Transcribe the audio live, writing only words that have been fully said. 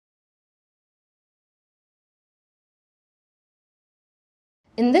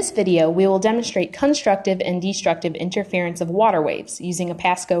In this video, we will demonstrate constructive and destructive interference of water waves using a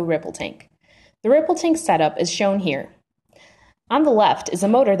Pasco ripple tank. The ripple tank setup is shown here. On the left is a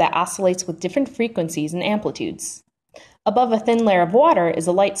motor that oscillates with different frequencies and amplitudes. Above a thin layer of water is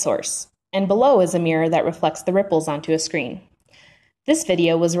a light source, and below is a mirror that reflects the ripples onto a screen. This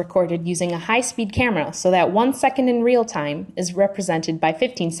video was recorded using a high-speed camera so that 1 second in real time is represented by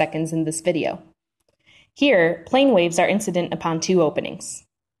 15 seconds in this video. Here, plane waves are incident upon two openings.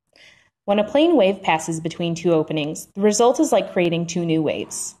 When a plane wave passes between two openings, the result is like creating two new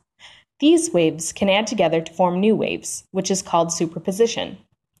waves. These waves can add together to form new waves, which is called superposition.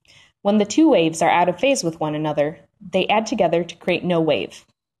 When the two waves are out of phase with one another, they add together to create no wave.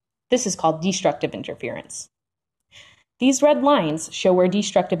 This is called destructive interference. These red lines show where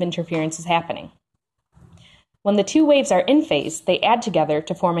destructive interference is happening. When the two waves are in phase, they add together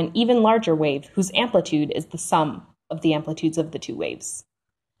to form an even larger wave whose amplitude is the sum of the amplitudes of the two waves.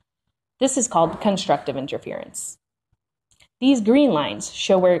 This is called constructive interference. These green lines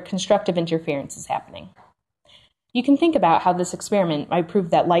show where constructive interference is happening. You can think about how this experiment might prove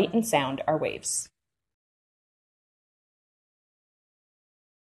that light and sound are waves.